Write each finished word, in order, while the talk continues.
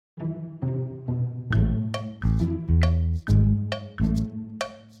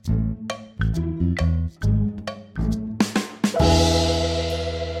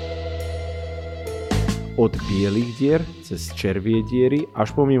Od bielých dier, cez červie diery,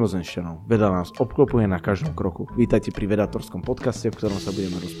 až po mimozemšťanov. Veda nás obklopuje na každom kroku. Vítajte pri Vedátorskom podcaste, v ktorom sa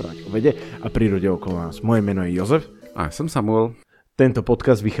budeme rozprávať o vede a prírode okolo nás. Moje meno je Jozef. A ja som Samuel. Tento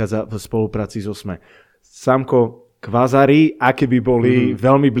podcast vychádza v spolupráci so SME. Samko, Kvazary, aké by boli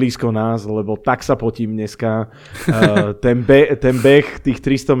veľmi blízko nás, lebo tak sa potím dneska. Ten beh tých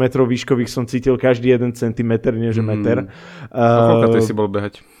 300 metrov výškových som cítil každý 1 centimetr, než meter. A koľko si bol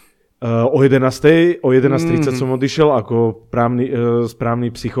behať? O 11:30 som odišiel ako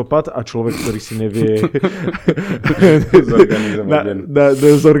správny psychopat a človek, ktorý si nevie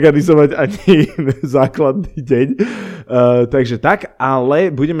zorganizovať ani základný deň. Takže tak,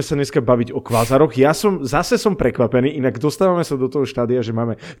 ale budeme sa dneska baviť o kvazaroch. Zase som prekvapený, inak dostávame sa do toho štádia, že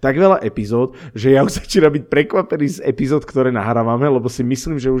máme tak veľa epizód, že ja už začínam byť prekvapený z epizód, ktoré nahrávame, lebo si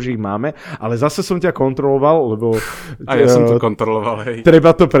myslím, že už ich máme, ale zase som ťa kontroloval, lebo a ja som to kontroloval, hej.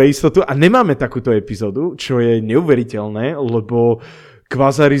 Treba to pre istotu. A nemáme takúto epizódu, čo je neuveriteľné, lebo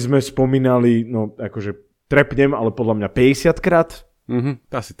Kvazary sme spomínali, no akože trepnem, ale podľa mňa 50 krát.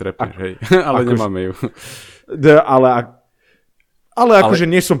 Asi trepneš, hej. Ale nemáme ju. Ale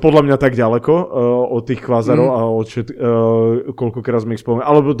akože nie som podľa mňa tak ďaleko od tých Kvazarov a koľkokrát sme ich spomínali.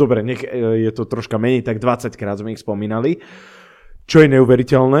 Alebo dobre, nech je to troška menej, tak 20 krát sme ich spomínali. Čo je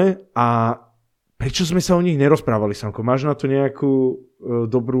neuveriteľné a prečo sme sa o nich nerozprávali, Samko? Máš na to nejakú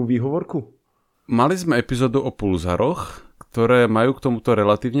dobrú výhovorku? Mali sme epizódu o pulzaroch, ktoré majú k tomuto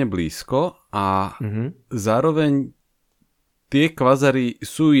relatívne blízko a zároveň tie kvazary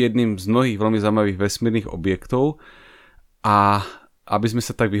sú jedným z mnohých veľmi zaujímavých vesmírnych objektov a aby sme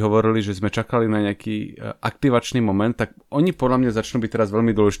sa tak vyhovorili, že sme čakali na nejaký aktivačný moment, tak oni podľa mňa začnú byť teraz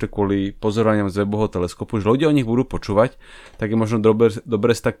veľmi dôležité kvôli pozorovaniam z webového teleskopu, že ľudia o nich budú počúvať, tak je možno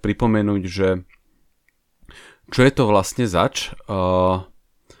dobre si tak pripomenúť, že čo je to vlastne zač?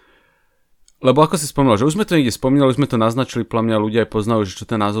 Lebo ako si spomínal, že už sme to niekde spomínali, už sme to naznačili, podľa mňa ľudia aj poznajú, že čo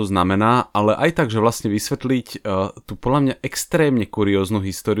ten názov znamená, ale aj tak, že vlastne vysvetliť tú podľa mňa extrémne kurióznu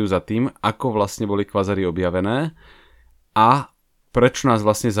históriu za tým, ako vlastne boli kvazary objavené a prečo nás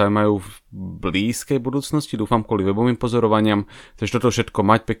vlastne zaujímajú v blízkej budúcnosti, dúfam kvôli webovým pozorovaniam, takže toto všetko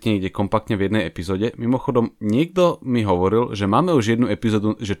mať pekne ide kompaktne v jednej epizóde. Mimochodom, niekto mi hovoril, že máme už jednu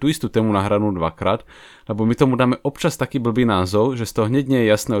epizódu, že tú istú tému nahranú dvakrát, lebo my tomu dáme občas taký blbý názov, že z toho hneď nie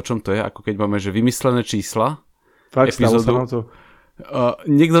je jasné, o čom to je, ako keď máme, že vymyslené čísla. Fakt, stalo sa nám to.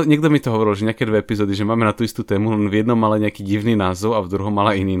 Niekto mi to hovoril, že nejaké 2 epizódy, že máme na tú istú tému, len v jednom mala nejaký divný názov a v druhom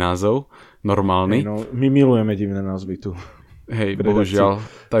mala iný názov, normálny. No, my milujeme divné názvy tu. Hej, bohužiaľ.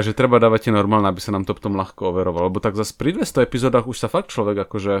 Takže treba dávať tie normálne, aby sa nám to potom ľahko overovalo. Lebo tak zase pri 200 epizódach už sa fakt človek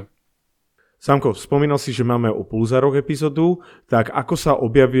akože... Samko, spomínal si, že máme o pulzároch epizódu, tak ako sa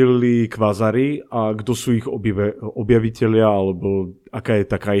objavili kvazary a kto sú ich objavitelia, alebo aká je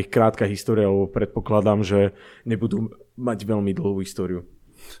taká ich krátka história, lebo predpokladám, že nebudú mať veľmi dlhú históriu.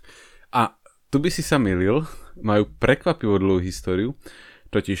 A tu by si sa mýlil, majú prekvapivo dlhú históriu,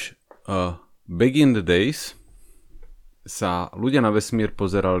 totiž back in the days sa ľudia na vesmír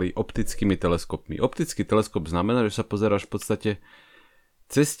pozerali optickými teleskopmi. Optický teleskop znamená, že sa pozeráš v podstate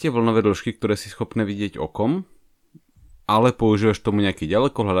cez tie vlnové dĺžky, ktoré si schopné vidieť okom, ale používaš tomu nejaký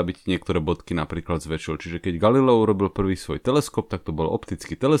ďalekohľad, aby ti niektoré bodky napríklad zväčšil. Čiže keď Galileo urobil prvý svoj teleskop, tak to bol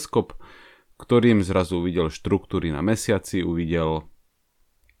optický teleskop, ktorým zrazu uvidel štruktúry na mesiaci, uvidel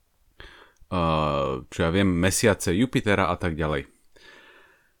mesiace Jupitera a tak ďalej.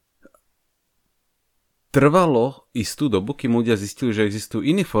 Trvalo istú dobu, kým ľudia zistili, že existujú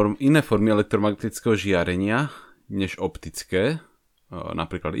iné formy elektromagnetického žiarenia než optické,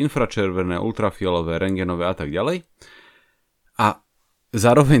 napríklad infračervené, ultrafialové, rentgenové a tak ďalej. A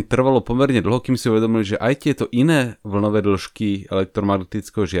zároveň trvalo pomerne dlho, kým si uvedomili, že aj tieto iné vlnové dĺžky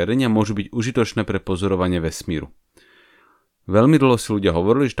elektromagnetického žiarenia môžu byť užitočné pre pozorovanie vesmíru. Veľmi dlho si ľudia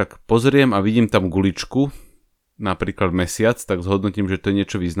hovorili, že tak pozriem a vidím tam guličku, napríklad mesiac, tak zhodnotím, že to je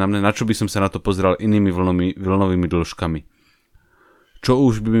niečo významné. Na čo by som sa na to pozeral inými vlnovými dĺžkami? Čo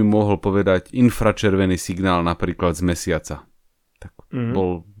už by mi mohol povedať infračervený signál napríklad z mesiaca? Tak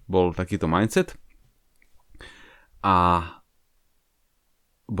bol takýto mindset. A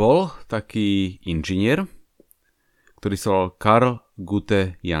bol taký inžinier, ktorý sa volal Karl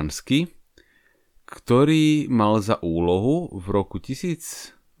Gute Jansky, ktorý mal za úlohu v roku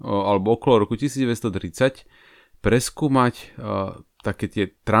okolo roku 1930 preskúmať také tie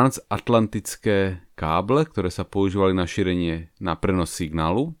transatlantické káble, ktoré sa používali na šírenie, na prenos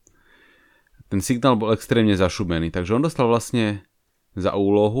signálu. Ten signál bol extrémne zašumený, takže on dostal vlastne za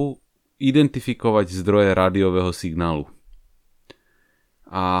úlohu identifikovať zdroje rádiového signálu.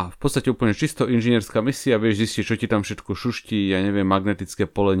 A v podstate úplne čisto inžinierská misia, vieš zistiť, čo ti tam všetko šuští, ja neviem, magnetické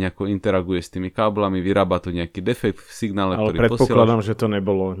pole nejako interaguje s tými káblami, vyrába to nejaký defekt v signále, ale ktorý predpokladám, že to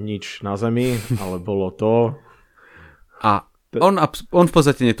nebolo nič na Zemi, ale bolo to... A on v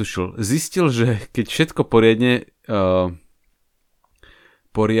podstate netušil. Zistil, že keď všetko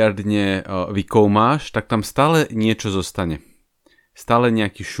poriadne vykoumáš, tak tam stále niečo zostane. Stále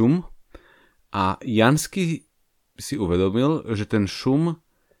nejaký šum a Jansky si uvedomil, že ten šum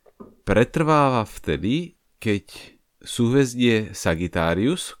pretrváva vtedy, keď súhvezdie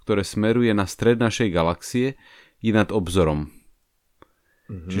Sagittarius, ktoré smeruje na stred našej galaxie, je nad obzorom.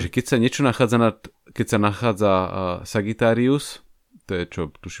 Čiže keď sa nachádza Sagittarius, to je čo,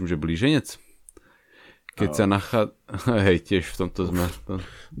 tuším, že blíženec. Keď sa nachádza... Hej, tiež v tomto sme...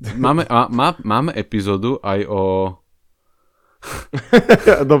 Máme epizódu aj o...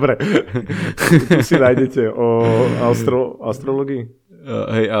 Dobre. Tu si nájdete o astrologii.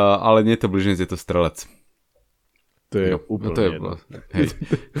 Hej, ale nie je to blíženec, je to strelec. To je úplne to je, jedno. Hej.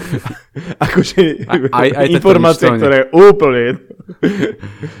 Akože aj informácie, ktoré je úplne jedno.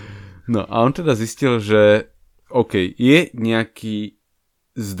 No a on teda zistil, že OK, je nejaký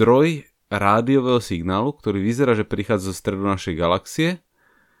zdroj rádiového signálu, ktorý vyzerá, že prichádza zo stredu našej galaxie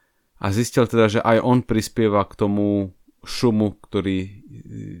a zistil teda, že aj on prispieva k tomu šumu, ktorý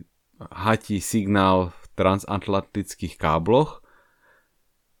hatí signál v transatlantických kábloch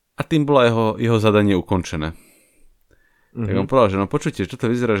a tým bolo jeho zadanie ukončené. Tak on povedal, že no počujte, čo to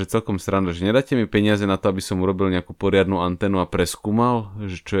vyzerá, že celkom sranda, že nedáte mi peniaze na to, aby som urobil nejakú poriadnu anténu a preskúmal,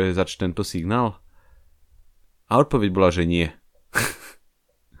 že čo je zač tento signál? A odpoveď bola, že nie.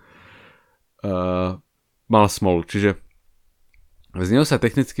 Mal smolu, čiže z neho sa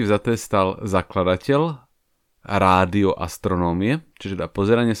technicky vzaté stal zakladateľ rádioastronómie, čiže dá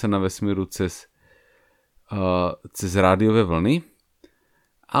pozeranie sa na vesmíru cez rádiové vlny,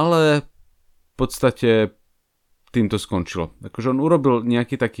 ale v podstate týmto skončilo. Takže on urobil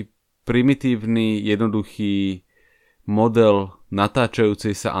nejaký taký primitívny, jednoduchý model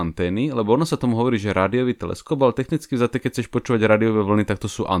natáčajúcej sa antény, lebo ono sa tomu hovorí, že rádiový teleskop, ale technicky vzaté, keď chceš počúvať rádiové vlny, tak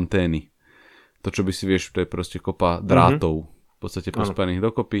to sú antény. To, čo by si vieš, to je proste kopa drátov, v podstate pospaných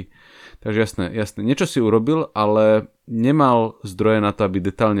dokopy. Takže jasné. Niečo si urobil, ale nemal zdroje na to, aby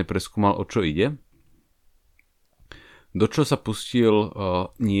detálne preskúmal, o čo ide. Do čo sa pustil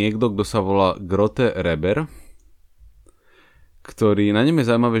niekto, kto sa volá Grote Reber, ktorý, na ňom je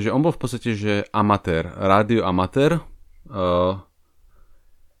zaujímavé, že on bol v podstate, že amatér, rádioamatér,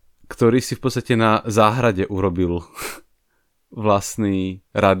 ktorý si v podstate na záhrade urobil vlastný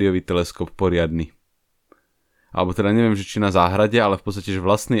rádiový teleskop poriadny. Alebo teda neviem, že či na záhrade, ale v podstate, že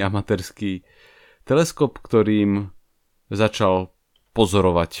vlastný amatérský teleskop, ktorým začal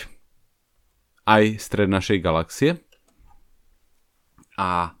pozorovať aj stred našej galaxie.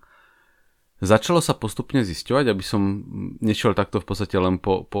 A začalo sa postupne zisťovať, aby som nešiel takto v podstate len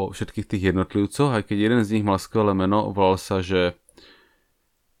po všetkých tých jednotlivcoch, aj keď jeden z nich mal skvelé meno, volal sa, že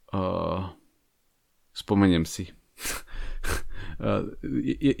spomeniem si.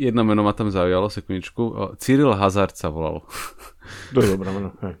 Jedno meno ma tam zaujalo, sekundičku. Cyril Hazard sa volal. To je dobré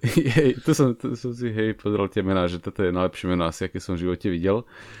meno. Tu som si pozrel tie mená, že toto je najlepšie meno asi, aké som v živote videl.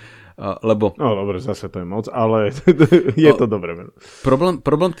 Lebo... No dobre, zase to je moc, ale je to dobré meno.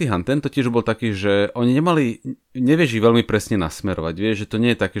 Problém tých antén totiž bol taký, že oni nevieš ich veľmi presne nasmerovať. Vieš, že to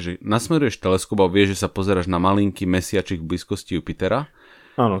nie je také, že nasmeruješ teleskop a vieš, že sa pozeráš na malinký mesiačik v blízkosti Jupitera.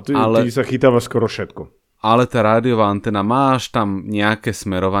 Áno, ty sa chytáva skoro všetko. Ale tá rádiová anténa, máš tam nejaké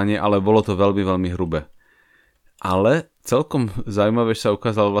smerovanie, ale bolo to veľmi, veľmi hrubé. Ale celkom zaujímavé sa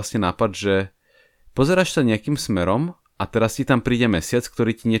ukázal vlastne nápad, že pozeráš sa nejakým smerom a teraz ti tam príde mesiac,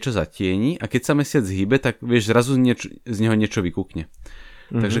 ktorý ti niečo zatieni a keď sa mesiac hýbe, tak vieš, zrazu z neho niečo vykúkne.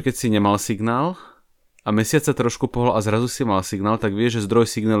 Takže keď si nemal signál a mesiac sa trošku pohol a zrazu si mal signál, tak vieš, že zdroj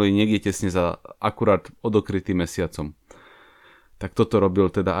signálu je niekde tesne za akurát odokrytý mesiacom. Tak toto robil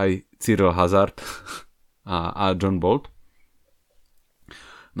teda aj Cyril Hazard a John Bolt.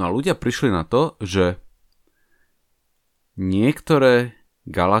 No a ľudia prišli na to, že niektoré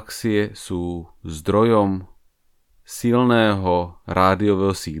galaxie sú zdrojom silného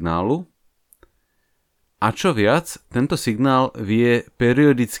rádiového signálu a čo viac, tento signál vie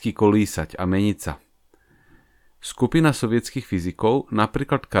periodicky kolísať a meniť sa. Skupina sovietských fyzikov,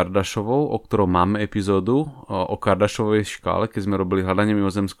 napríklad Kardashovou, o ktorom máme epizódu o Kardashovej škále, keď sme robili hľadanie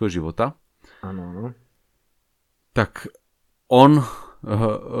mimozemského života, ano. Tak on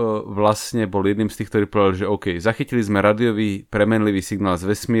vlastne bol jedným z tých, ktorí povedal, že OK, zachytili sme rádiový premenlivý signál z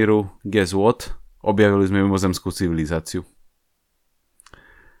vesmíru, guess what? Objavili sme mimozemskú civilizáciu.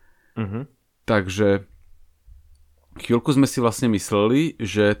 Takže chvíľku sme si vlastne mysleli,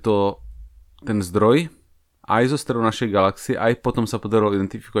 že to ten zdroj aj zo stredu našej galaxie, aj potom sa podarilo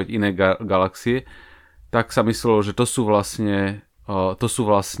identifikovať iné galaxie, tak sa myslelo, že to sú vlastne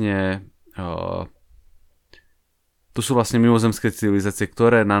mimozemské civilizácie,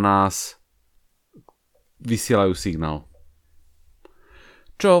 ktoré na nás vysielajú signál.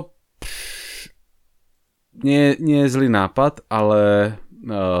 Čo nie je zlý nápad, ale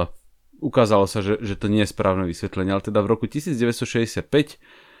ukázalo sa, že to nie je správne vysvetlenie. Ale teda v roku 1965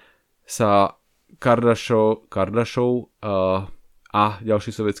 sa Kardashev a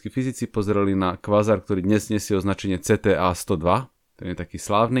ďalší sovietskí fyzici pozreli na kvazar, ktorý dnes nesie označenie CTA-102, ten je taký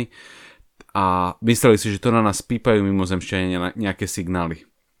slávny, a mysleli si, že to na nás pípajú mimozemšťania nejaké signály.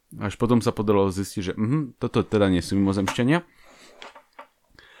 Až potom sa podarilo zistiť, že toto teda nie sú mimozemšťania.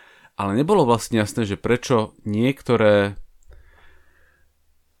 Ale nebolo vlastne jasné, že prečo niektoré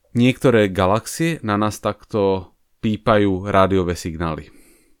galaxie na nás takto pípajú rádiové signály.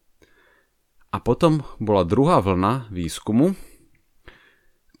 A potom bola druhá vlna výskumu,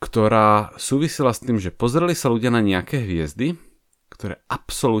 ktorá súvisela s tým, že pozreli sa ľudia na nejaké hviezdy, ktoré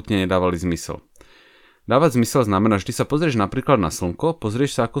absolútne nedávali zmysel. Dávať zmysel znamená, že ty sa pozrieš napríklad na Slnko,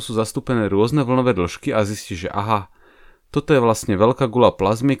 pozrieš sa, ako sú zastúpené rôzne vlnové dĺžky a zistíš, že aha, toto je vlastne veľká guľa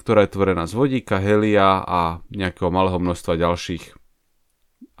plazmy, ktorá je tvorená z vodíka, helia a nejakého malého množstva ďalších,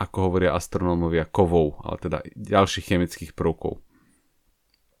 ako hovoria astronómovia, kovov, ale teda ďalších chemických prvkov.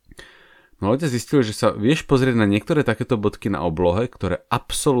 No ľudia zistili, že sa vieš pozrieť na niektoré takéto bodky na oblohe, ktoré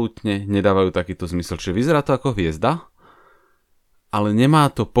absolútne nedávajú takýto zmysel. Čiže vyzerá to ako hviezda, ale nemá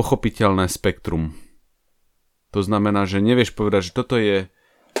to pochopiteľné spektrum. To znamená, že nevieš povedať, že toto je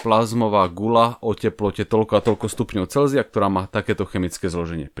plazmová guľa o teplote toľko a toľko stupňov Celzia, ktorá má takéto chemické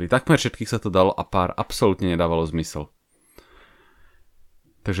zloženie. Pri takmer všetkých sa to dalo a pár absolútne nedávalo zmysel.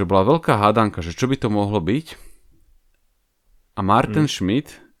 Takže bola veľká hádanka, že čo by to mohlo byť. A Martin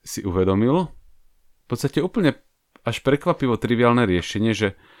Schmidt si uvedomil v podstate úplne až prekvapivo triviálne riešenie,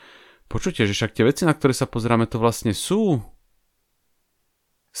 že počujte, že však tie veci, na ktoré sa pozeráme, to vlastne sú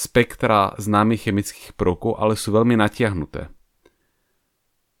spektra známych chemických prvkov, ale sú veľmi natiahnuté.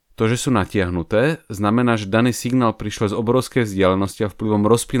 To, že sú natiahnuté, znamená, že daný signál prišiel z obrovskej vzdialenosti a vplyvom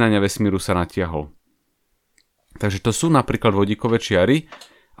rozpínania vesmíru sa natiahol. Takže to sú napríklad vodíkové čiary,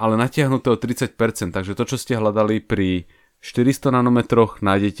 ale natiahnuté o 30%, takže to, čo ste hľadali pri 400 nanometroch,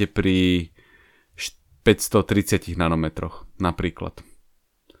 nájdete pri 530 nanometroch napríklad.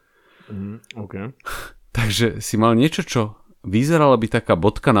 Okay. Takže si mal niečo, čo vyzerala by taká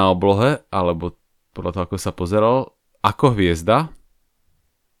bodka na oblohe, alebo podľa toho, ako sa pozeral, ako hviezda,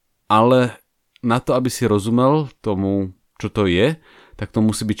 ale na to, aby si rozumel tomu, čo to je, tak to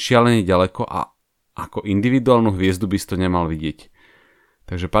musí byť šialene ďaleko a ako individuálnu hviezdu by si to nemal vidieť.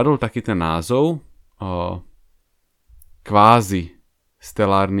 Takže padol taký ten názov kvázi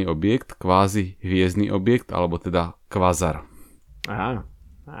stelárny objekt, kvázi hviezdny objekt, alebo teda kvazar. Aha.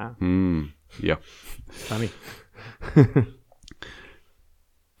 Jo. Funny.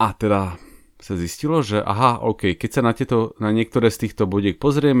 A teda sa zistilo, že keď sa na niektoré z týchto bodiek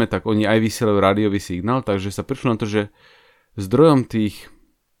pozrieme, tak oni aj vysielajú rádiový signál, takže sa prišlo na to, že zdrojom tých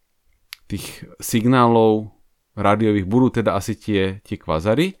signálov rádiových budú teda asi tie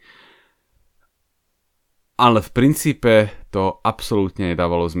kvazary, ale v princípe to absolútne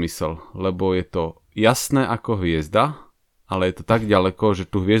nedávalo zmysel, lebo je to jasné ako hviezda, ale je to tak ďaleko, že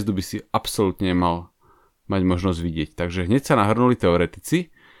tú hviezdu by si absolútne nemal mať možnosť vidieť. Takže hneď sa nahrnuli teoretici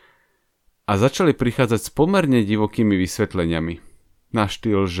a začali prichádzať s pomerne divokými vysvetleniami. Na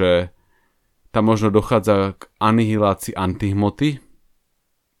štýl, že tam možno dochádza k anihilácii antihmoty,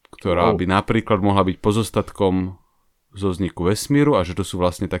 ktorá by napríklad mohla byť pozostatkom zo vzniku vesmíru a že to sú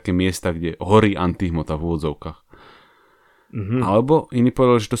vlastne také miesta, kde horí antihmota v úvodzovkách. Alebo iní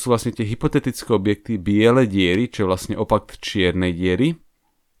povedali, že to sú vlastne tie hypotetické objekty biele diery, čo je vlastne opak čiernej diery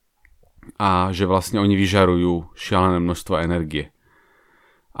a že vlastne oni vyžarujú šialené množstvo energie.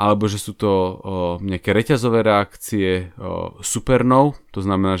 Alebo že sú to nejaké reťazové reakcie supernov, to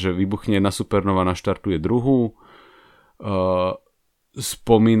znamená, že vybuchne jedna supernova, naštartuje druhú.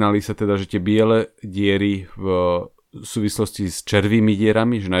 Spomínali sa teda, že tie biele diery v súvislosti s červými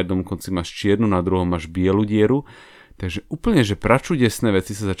dierami, že na jednom konci máš čiernu, na druhom máš bielu dieru. Takže úplne, že pračudesné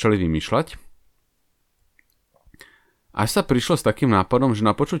veci sa začali vymýšľať. Až sa prišlo s takým nápadom, že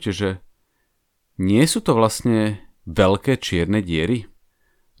na počutie, že nie sú to vlastne veľké čierne diery.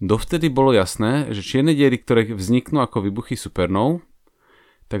 Dovtedy bolo jasné, že čierne diery, ktoré vzniknú ako výbuchy supernov,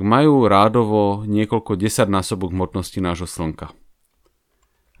 tak majú rádovo niekoľko 10-násobok hmotnosti nášho Slnka.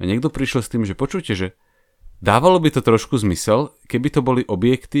 A niekto prišiel s tým, že počujte, že dávalo by to trošku zmysel, keby to boli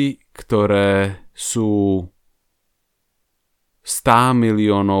objekty, ktoré sú 100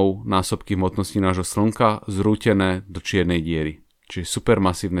 miliónov násobky hmotnosti nášho Slnka zrútené do čiernej diery. Čiže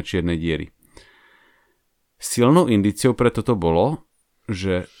supermasívne čierne diery. Silnou indíciou pre toto bolo,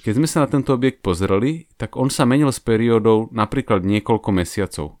 že keď sme sa na tento objekt pozreli, tak on sa menil s periódou napríklad niekoľko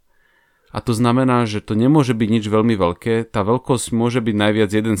mesiacov. A to znamená, že to nemôže byť nič veľmi veľké, tá veľkosť môže byť najviac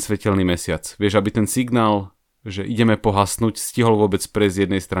jeden svetelný mesiac. Vieš, aby ten signál, že ideme pohasnúť, stihol vôbec prejsť z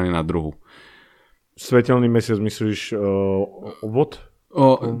jednej strany na druhú. Svetelný mesiac myslíš obvod?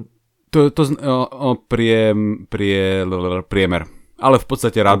 Priemer. Ale v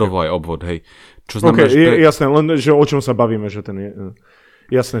podstate rádovo aj obvod, hej. Čo znamená, že jasné, len že o čom sa bavíme, že ten je...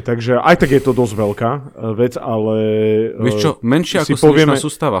 Jasné, takže aj tak je to dosť veľká vec, ale... Vieš čo, menšia ako slnečná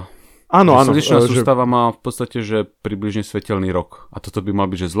sústava. Áno, áno. Slnečná sústava má v podstate, že približne svetelný rok. A toto by mal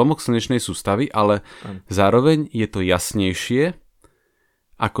byť, že zlomok slnečnej sústavy, ale zároveň je to jasnejšie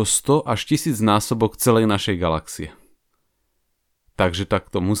ako 100 až 1000 násobok celej našej galaxie. Takže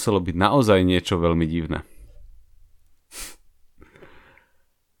tak to muselo byť naozaj niečo veľmi divné.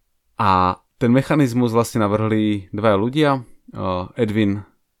 A ten mechanizmus vlastne navrhli dvaja ľudia, Edwin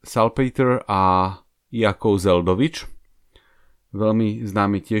Salpeter a Jakov Zeldovič, veľmi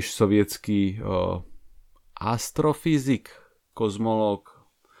známy tiež sovietský astrofyzik, kozmológ,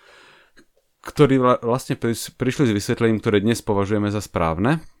 ktorí vlastne prišli s vysvetlením, ktoré dnes považujeme za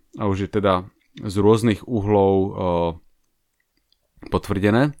správne a už je teda z rôznych uhlov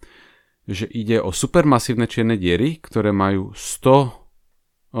potvrdené, že ide o supermasívne čierne diery, ktoré majú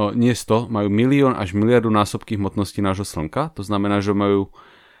majú milión až miliardu násobky hmotnosti nášho Slnka. To znamená, že majú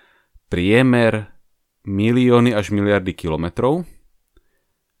priemer milióny až miliardy kilometrov.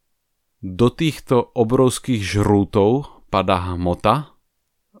 Do týchto obrovských žrútov padá hmota,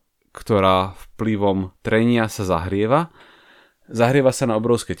 ktorá vplyvom trenia sa zahrieva. Zahrieva sa na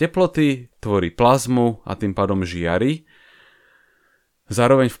obrovské teploty, tvorí plazmu a tým pádom žiari.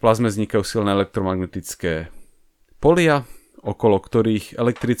 Zároveň v plazme vznikajú silné elektromagnetické polia, okolo ktorých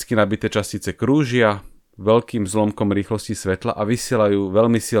elektricky nabité častice krúžia veľkým zlomkom rýchlosti svetla a vysielajú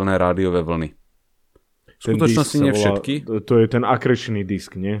veľmi silné rádiové vlny. V skutočnosti nie všetky. To je ten akrečný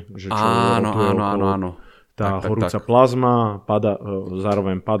disk, nie? Že Áno. Tá horúca plazma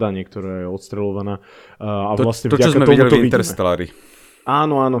zároveň pada, niektorá je odstrelovaná. A vlastne to čo sme videli v Interstellari.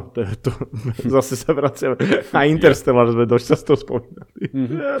 Áno, zase sa vraciame. A Interstellar sme dosť často spomínali.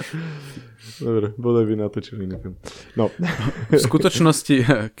 Dobre, bodaj by natočili iný film. No. V skutočnosti,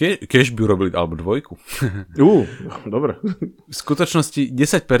 keď by urobili, alebo dvojku. Dobre. V skutočnosti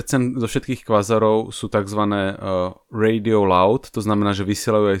 10% zo všetkých kvazarov sú tzv. Radio loud, to znamená, že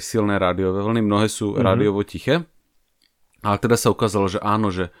vysielajú aj silné rádiové vlny, mnohé sú rádiovo tiché. Ale teda sa ukázalo, že áno,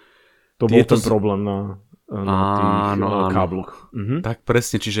 že to bol ten problém na tých kábloch. Tak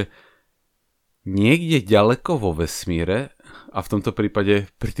presne, čiže niekde ďaleko vo vesmíre, a v tomto prípade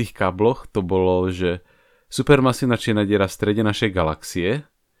pri tých kábloch to bolo, že supermasívna čierna diera v strede našej galaxie,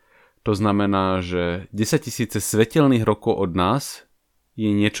 to znamená, že 10 000 svetelných rokov od nás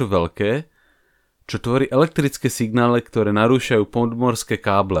je niečo veľké, čo tvorí elektrické signály, ktoré narúšajú podmorské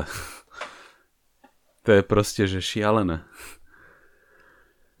káble. To je proste, že šialené.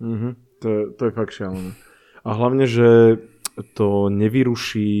 To je fakt šialené. A hlavne, že to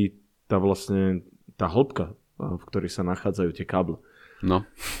nevyruší tá hĺbka, v ktorej sa nachádzajú tie káble. No.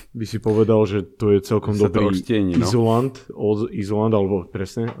 By si povedal, že to je celkom dobrý izolant, alebo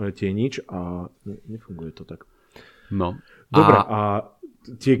presne tienič a nefunguje to tak. No. Dobre, a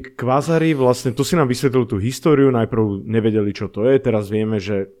tie kvazary vlastne, to si nám vysvetlil tú históriu, najprv nevedeli, čo to je, teraz vieme,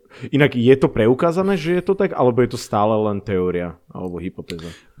 že inak je to preukázané, že je to tak, alebo je to stále len teória, alebo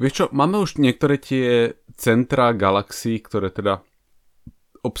hypotéza? Vieš čo, máme už niektoré tie centra galaxií, ktoré teda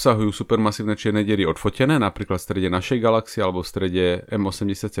obsahujú supermasívne čierne diery odfotené, napríklad v strede našej galaxie alebo v strede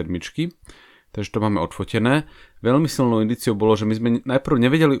M87. Takže to máme odfotené. Veľmi silnou indíciou bolo, že my sme najprv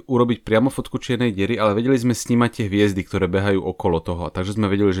nevedeli urobiť priamo fotku čiernej diery, ale vedeli sme snímať tie hviezdy, ktoré behajú okolo toho. Takže sme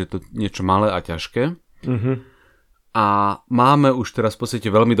vedeli, že je to niečo malé a ťažké. A máme už teraz v podstate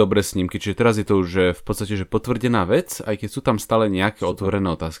veľmi dobré snímky, čiže teraz je to už v podstate že potvrdená vec, aj keď sú tam stále nejaké otvorené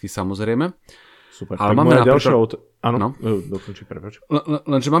otázky, samozrejme. Super, ale máme ďalšia Áno, dokončí, prepáč.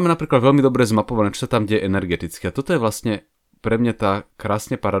 Lenže máme napríklad veľmi dobre zmapované, čo sa tam deje energeticky. A toto je vlastne pre mňa tá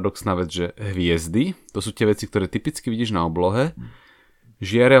krásne paradoxná vec, že hviezdy, to sú tie veci, ktoré typicky vidíš na oblohe,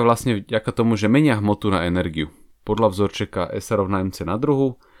 žiaria vlastne vďaka tomu, že menia hmotu na energiu. Podľa vzorčeka S = MC na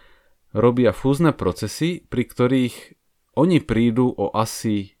druhu robia fúzne procesy, pri ktorých oni prídu o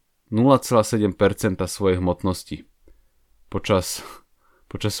asi 0,7% svojej hmotnosti počas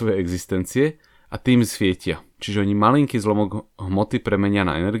svojej existencie a tým svietia. Čiže oni malinký zlomok hmoty premenia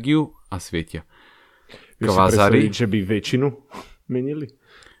na energiu a svietia. Kvazary... Že by väčšinu menili?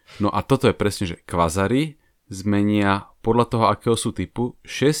 No a toto je presne, že kvazary zmenia podľa toho, akého sú typu,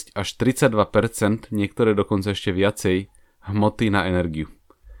 6 až 32%, niektoré dokonca ešte viacej, hmoty na energiu.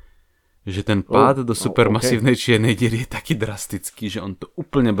 Že ten pád do supermasívnej čiernej diery je taký drastický, že on to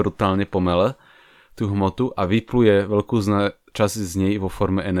úplne brutálne pomele, tú hmotu, a vypluje veľkú časť z nej vo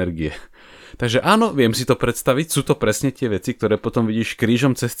forme energie. Takže áno, viem si to predstaviť, sú to presne tie veci, ktoré potom vidíš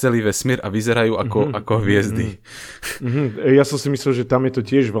krížom cez celý vesmír a vyzerajú ako hviezdy. Ja som si myslel, že tam je to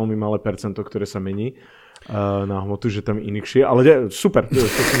tiež veľmi malé percento, ktoré sa mení na hmotu, že tam inakšie, ale super, to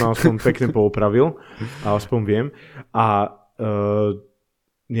som aspoň pekne poopravil, a aspoň viem. A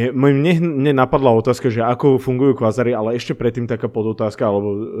mne napadla otázka, že ako fungujú kvazary, ale ešte predtým taká podotázka, alebo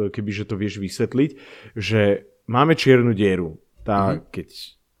kebyže to vieš vysvetliť, že máme čiernu dieru,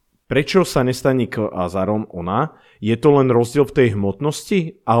 prečo sa nestane kvazarom ona? Je to len rozdiel v tej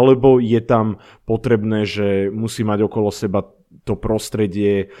hmotnosti, alebo je tam potrebné, že musí mať okolo seba to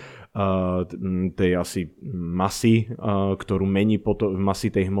prostredie tej asi masy, ktorú mení potom,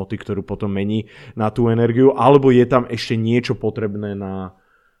 masy tej hmoty, ktorú potom mení na tú energiu, alebo je tam ešte niečo potrebné na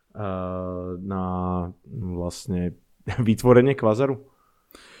vlastne vytvorenie kvazaru?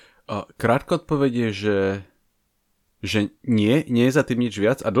 Krátka odpoveď je, že nie je za tým nič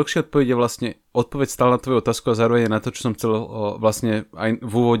viac, a dlhšia odpoveď je vlastne odpoveď stále na tvoju otázku a zároveň na to, čo som chcel vlastne aj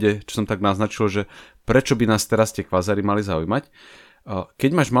v úvode, čo som tak naznačil, že prečo by nás teraz tie kvazary mali zaujímať.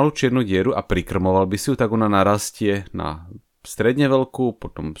 Keď máš malú čiernu dieru a prikrmoval by si ju, tak ona narastie na stredne veľkú,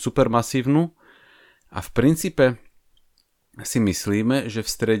 potom supermasívnu, a v princípe si myslíme, že v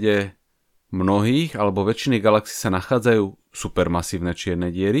strede mnohých alebo väčšiny galaxií sa nachádzajú supermasívne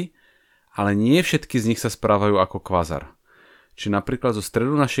čierne diery, ale nie všetky z nich sa správajú ako kvazar. Čiže napríklad zo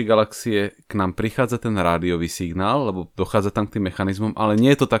stredu našej galaxie k nám prichádza ten rádiový signál, lebo dochádza tam k tým mechanizmom, ale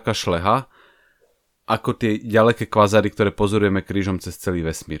nie je to taká šleha, ako tie ďaleké kvazary, ktoré pozorujeme krížom cez celý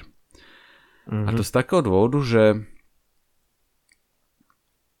vesmír. A to z takého dôvodu,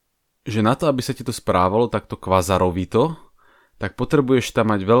 že na to, aby sa ti to správalo takto kvazarovito, tak potrebuješ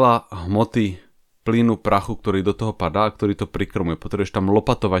tam mať veľa hmoty, plynu, prachu, ktorý do toho padá a ktorý to prikrmuje. Potrebuješ tam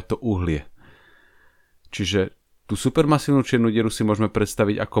lopatovať to uhlie. Čiže tú supermasívnu čiernu dieru si môžeme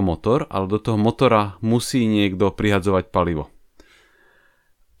predstaviť ako motor, ale do toho motora musí niekto prihadzovať palivo.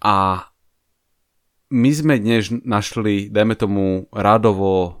 A my sme dnes našli, dajme tomu,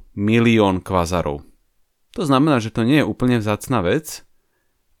 rádovo 1 000 000 kvazarov. To znamená, že to nie je úplne vzácna vec,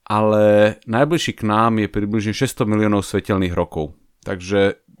 ale najbližší k nám je približne 600 miliónov svetelných rokov.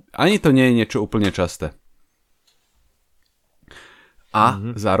 Takže ani to nie je niečo úplne časté. A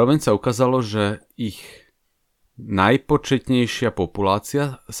zároveň sa ukázalo, že ich najpočetnejšia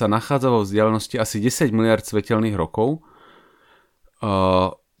populácia sa nachádza vo vzdialenosti asi 10 miliard svetelných rokov.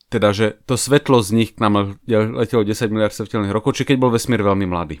 Teda, že to svetlo z nich k nám letelo 10 miliard svetelných rokov, či keď bol vesmír veľmi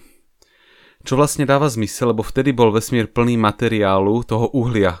mladý. Čo vlastne dáva zmysel, lebo vtedy bol vesmír plný materiálu, toho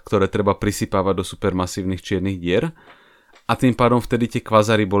uhlia, ktoré treba prisypávať do supermasívnych čiernych dier, a tým pádom vtedy tie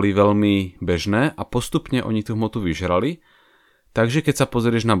kvazary boli veľmi bežné a postupne oni tú hmotu vyžrali. Takže keď sa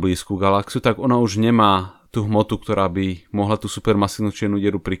pozrieš na blízku galaxiu, tak ona už nemá tú hmotu, ktorá by mohla tú supermasívnu čiernu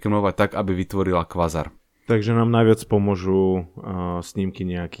dieru prikrmovať tak, aby vytvorila kvazar. Takže nám najviac pomôžu snímky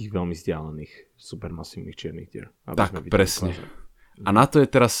nejakých veľmi vzdialených supermasívnych čiernych dier. Tak, presne. Kvazar. A na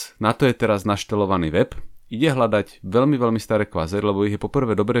to je teraz naštelovaný web. Ide hľadať veľmi, veľmi staré kvazary, lebo ich je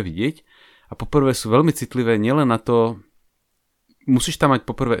poprvé dobre vidieť a poprvé sú veľmi citlivé nielen na to, musíš tam mať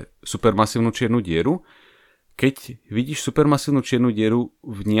poprvé supermasívnu čiernu dieru. Keď vidíš supermasívnu čiernu dieru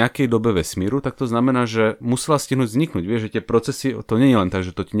v nejakej dobe vesmíru, tak to znamená, že musela stihnúť vzniknúť. Vieš, že tie procesy, to nie je len tak,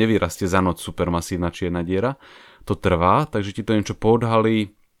 že to ti nevyrastie za noc supermasívna čierna diera. To trvá, takže ti to niečo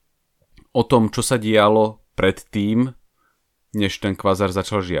poodhalí o tom, čo sa dialo predtým, než ten kvazar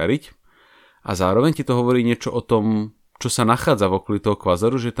začal žiariť. A zároveň ti to hovorí niečo o tom, čo sa nachádza v okolí toho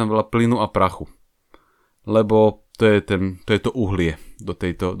kvazaru, že je tam veľa plynu a prachu. Lebo to je to uhlie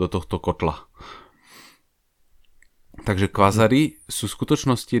do tohto kotla. Takže kvazary sú v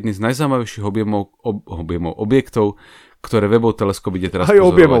skutočnosti jedný z najzaujímavejších objektov, ktoré Webov teleskop ide teraz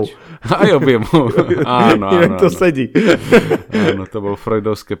pozorovať. Aj objemov. Áno. to sedí. Áno, to bolo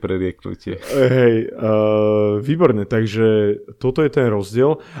freudovské prerieknutie. Hej, výborne, takže toto je ten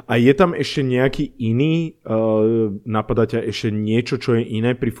rozdiel. A je tam ešte nejaký iný, napadá ťa ešte niečo, čo je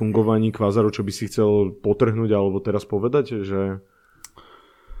iné pri fungovaní kvazaru, čo by si chcel potrhnúť alebo teraz povedať, že...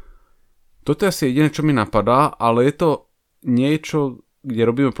 Toto je asi jediné, čo mi napadá, ale je to niečo, kde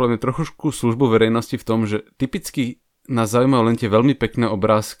robíme podľa mňa trošku službu verejnosti v tom, že typicky nás zaujímajú len tie veľmi pekné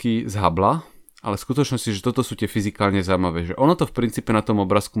obrázky z Hubbla, ale v skutočnosti, že toto sú tie fyzikálne zaujímavé, že ono to v princípe na tom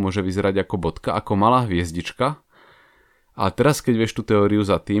obrázku môže vyzerať ako bodka, ako malá hviezdička, ale teraz keď vieš tú teóriu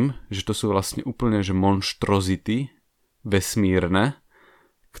za tým, že to sú vlastne úplne že monštrozity vesmírne,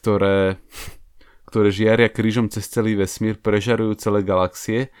 ktoré žiaria krížom cez celý vesmír, prežarujú celé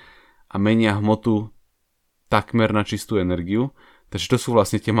galaxie a menia hmotu takmer na čistú energiu. Takže to sú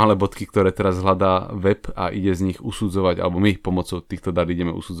vlastne tie malé bodky, ktoré teraz hľadá web a ide z nich usudzovať, alebo my pomocou týchto dát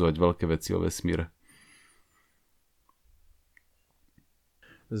ideme usudzovať veľké veci o vesmíre.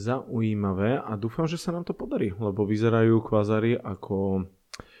 Zaujímavé a dúfam, že sa nám to podarí, lebo vyzerajú kvazary ako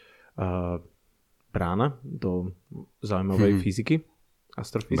brána do zaujímavej fyziky,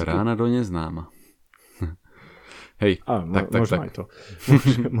 astrofyziky. Brána do neznáma. Hej, možno aj to.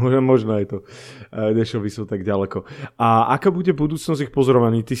 Možno aj to. Nešiel by som tak ďaleko. A aká bude budúcnosť ich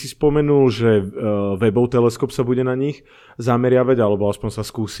pozorovaní? Ty si spomenul, že Webov teleskop sa bude na nich zameriavať, alebo aspoň sa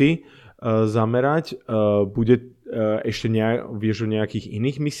skúsi zamerať. Bude ešte vieš o nejakých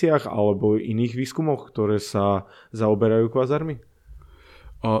iných misiách alebo iných výskumoch, ktoré sa zaoberajú kvazarmi?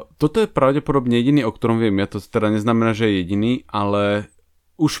 Toto je pravdepodobne jediný, o ktorom viem. Ja to teda neznamená, že je jediný, ale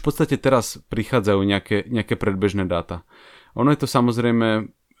už v podstate teraz prichádzajú nejaké predbežné dáta. Ono je to samozrejme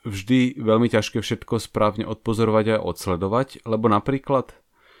vždy veľmi ťažké všetko správne odpozorovať a odsledovať, lebo napríklad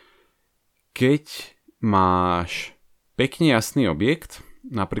keď máš pekne jasný objekt,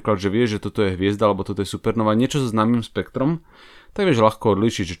 napríklad, že vieš, že toto je hviezda alebo toto je supernova, niečo so známym spektrom, tak vieš ľahko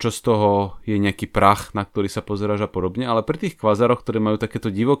odlíšiť, že čo z toho je nejaký prach, na ktorý sa pozeráš a podobne, ale pri tých kvazaroch, ktoré majú takéto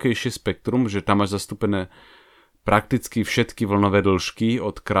divokejšie spektrum, že tam máš zastúpené prakticky všetky vlnové dĺžky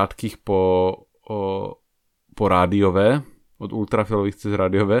od krátkych po rádiové, od ultrafialových cez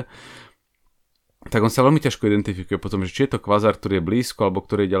rádiové, tak on sa veľmi ťažko identifikuje potom, že či je to kvazar, ktorý je blízko alebo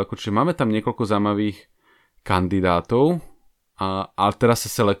ktorý je ďaleko. Čiže máme tam niekoľko zaujímavých kandidátov a teraz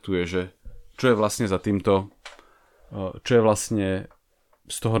sa selektuje, že čo je vlastne za týmto, čo je vlastne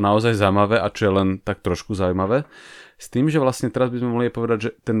z toho naozaj zaujímavé a čo je len tak trošku zaujímavé. S tým, že vlastne teraz by sme mohli povedať, že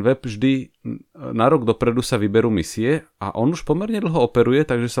ten web vždy na rok dopredu sa vyberú misie a on už pomerne dlho operuje,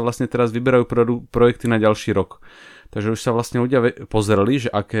 takže sa vlastne teraz vyberajú projekty na ďalší rok. Takže už sa vlastne ľudia pozerali, že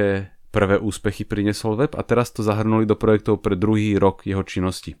aké prvé úspechy priniesol web a teraz to zahrnuli do projektov pre druhý rok jeho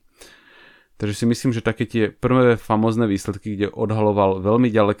činnosti. Takže si myslím, že také tie prvé famózne výsledky, kde odhaloval veľmi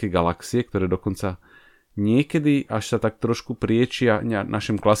ďaleké galaxie, ktoré dokonca niekedy až sa tak trošku priečia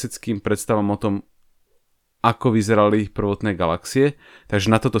našim klasickým predstavám o tom, ako vyzerali ich prvotné galaxie, takže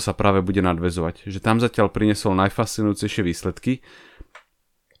na toto sa práve bude nadväzovať. Že tam zatiaľ priniesol najfascinujúcejšie výsledky,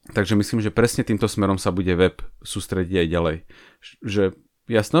 takže myslím, že presne týmto smerom sa bude web sústrediť aj ďalej. Že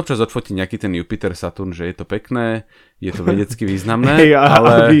jasne občas odfotí nejaký ten Jupiter, Saturn, že je to pekné, je to vedecky významné,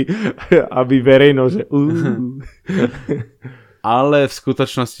 ale aby verejno, že ale v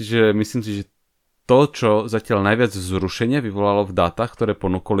skutočnosti, že myslím si, že to, čo zatiaľ najviac vzrušenia vyvolalo v dátach, ktoré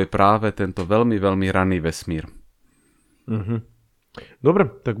ponúkol, je práve tento veľmi, veľmi raný vesmír. Dobre,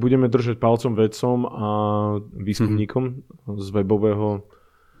 tak budeme držať palcom vedcom a výskumníkom z webového,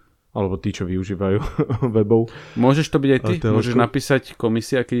 alebo tí, čo využívajú webov. Môžeš to byť aj ty? Môžeš napísať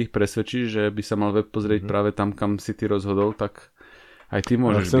komisia, keď ich presvedčíš, že by sa mal web pozrieť práve tam, kam si ty rozhodol, tak aj ty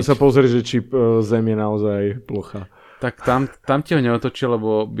môžeš Chcem sa pozrieť, že či Zem je naozaj plocha. Tak tam ti ho neotočí,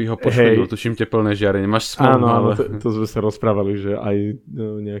 lebo by ho poškodil, tuším, teplné žiarenie. Máš smolu, ale to sme sa rozprávali, že aj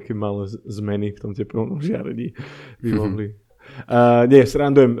nejaké malé zmeny v tom teplnom žiarení by mohli. Nie,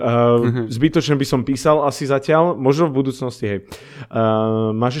 srandujem. Zbytočne by som písal asi zatiaľ, možno v budúcnosti, hej.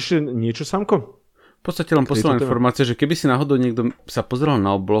 Máš ešte niečo, Samko? V podstate len posledná informácia, že keby si náhodou niekto sa pozeral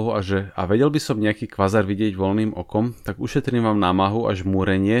na oblohu a vedel by som nejaký kvazar vidieť voľným okom, tak ušetrím vám námahu až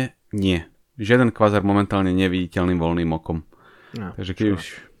múrenie. Nie. Žiaden kvazar momentálne neviditeľným voľným okom. Takže keď už...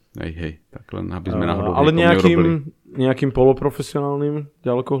 Hej, tak len aby sme náhodou ale nejakým poloprofesionálnym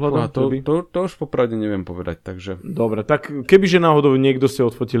ďalekohľadom? To už popravde neviem povedať, takže... Dobre, tak kebyže náhodou niekto ste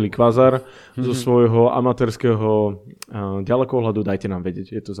odfotili kvazar zo svojho amatérskeho ďalekohľadu, dajte nám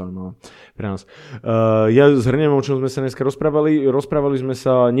vedieť, je to zaujímavé pre nás. Ja zhrniem, o čom sme sa dneska rozprávali. Rozprávali sme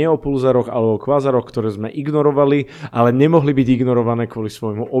sa nie o pulzároch, ale o kvazaroch, ktoré sme ignorovali, ale nemohli byť ignorované kvôli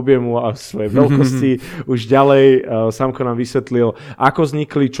svojmu objemu a svojej veľkosti. Už ďalej Samko nám vysvetlil, ako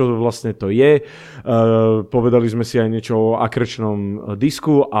vznikli, čo vlastne to je. Povedali sme si aj niečo o akrečnom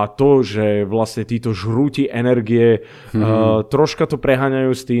disku a to, že vlastne títo žrúti energie troška to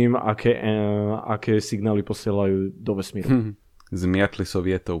preháňajú s tým, aké signály posielajú do vesmíru. Zmiatli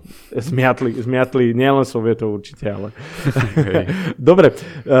Sovietov. Zmiatli nielen Sovietov určite, ale... Dobre,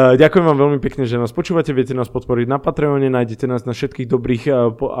 ďakujem vám veľmi pekne, že nás počúvate. Viete nás podporiť na Patreone, nájdete nás na všetkých dobrých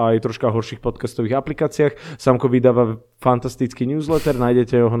a aj troška horších podcastových aplikáciách. Samko vydáva fantastický newsletter,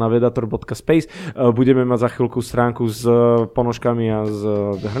 nájdete ho na vedator.space. Budeme mať za chvíľku stránku s ponožkami a s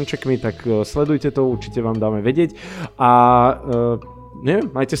hrnčekmi, tak sledujte to, určite vám dáme vedieť. A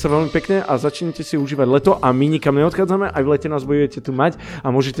neviem, majte sa veľmi pekne a začnite si užívať leto a my nikam neodchádzame, aj v lete nás budete tu mať a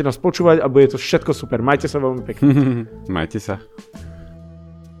môžete nás počúvať a bude to všetko super. Majte sa veľmi pekne. Majte sa.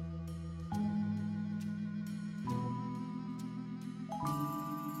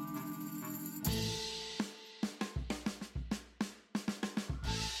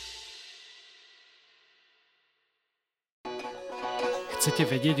 Chcete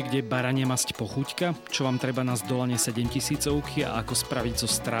vedieť, kde barania masť pochuťka? Čo vám treba na zdolanie 7000-ovky a ako spraviť zo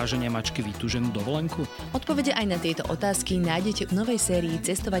stráženia mačky vytúženú dovolenku? Odpovede aj na tieto otázky nájdete v novej sérii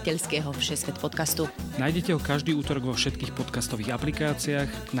cestovateľského Všesvet podcastu. Nájdete ho každý útorok vo všetkých podcastových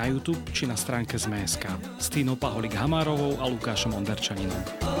aplikáciách, na YouTube či na stránke ZME.sk s Tínou Paholik-Hamárovou a Lukášom Onderčaninom.